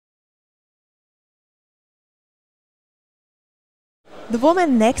The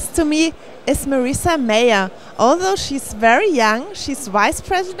woman next to me is Marissa Mayer. Although she's very young, she's vice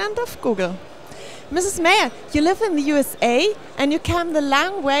president of Google. Mrs. Mayer, you live in the USA and you came the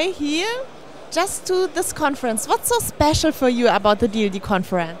long way here just to this conference. What's so special for you about the DLD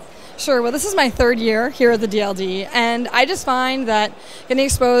conference? Sure. Well, this is my third year here at the DLD, and I just find that getting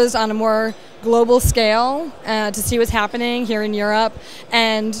exposed on a more global scale to see what's happening here in Europe,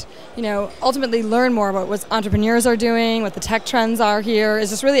 and ultimately learn more about what entrepreneurs are doing, what the tech trends are here,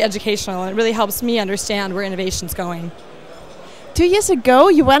 is just really educational, and it really helps me understand where innovation's going. 2 years ago,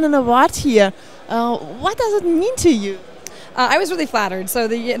 you won an award here. What does it mean to you? I was really flattered. So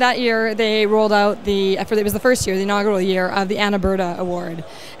that year they rolled out it was the first year, the inaugural year of the Anna Berta Award.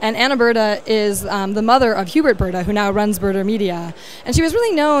 And Anna Berta is the mother of Hubert Berta, who now runs Berta Media. And she was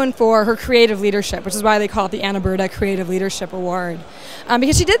really known for her creative leadership, which is why they call it the Anna Berta Creative Leadership Award.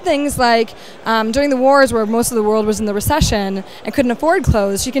 Because she did things like, during the wars where most of the world was in the recession and couldn't afford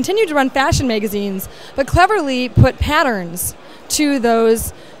clothes, she continued to run fashion magazines, but cleverly put patterns to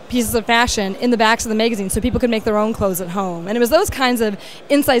those pieces of fashion in the backs of the magazine so people could make their own clothes at home. And it was those kinds of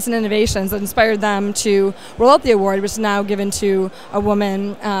insights and innovations that inspired them to roll out the award, which is now given to a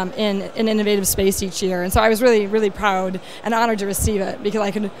woman in an innovative space each year. And so I was really, really proud and honored to receive it, because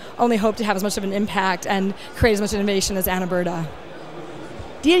I could only hope to have as much of an impact and create as much innovation as Anna Berta.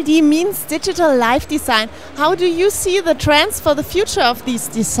 DLD means digital life design. How do you see the trends for the future of these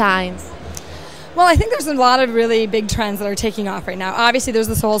designs? Well, I think there's a lot of really big trends that are taking off right now. Obviously, there's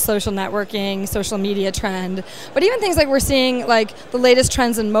this whole social networking, social media trend, but even things like we're seeing like the latest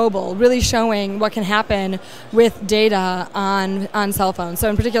trends in mobile, really showing what can happen with data on cell phones. So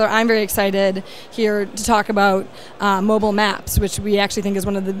in particular, I'm very excited here to talk about mobile maps, which we actually think is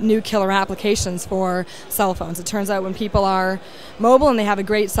one of the new killer applications for cell phones. It turns out when people are mobile and they have a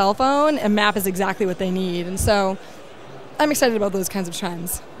great cell phone, a map is exactly what they need. And so I'm excited about those kinds of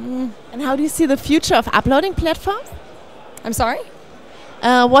trends. And how do you see the future of uploading platforms? I'm sorry?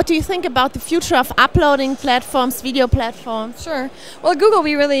 What do you think about the future of uploading platforms, video platforms? Sure. Well, at Google,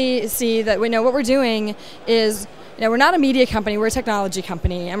 we really see that what we're doing is, we're not a media company, we're a technology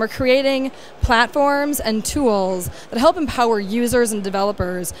company, and we're creating platforms and tools that help empower users and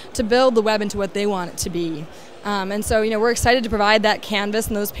developers to build the web into what they want it to be. And so, we're excited to provide that canvas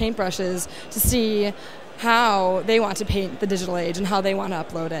and those paintbrushes to see how they want to paint the digital age and how they want to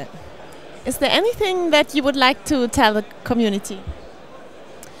upload it. Is there anything that you would like to tell the community?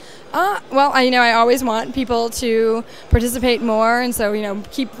 Well, I always want people to participate more, and so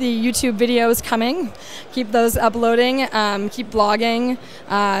keep the YouTube videos coming, keep those uploading, keep blogging,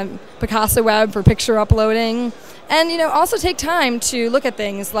 Picasso Web for picture uploading, and also take time to look at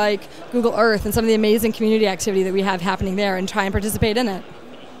things like Google Earth and some of the amazing community activity that we have happening there, and try and participate in it.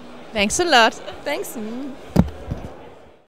 Thanks a lot. Thanks.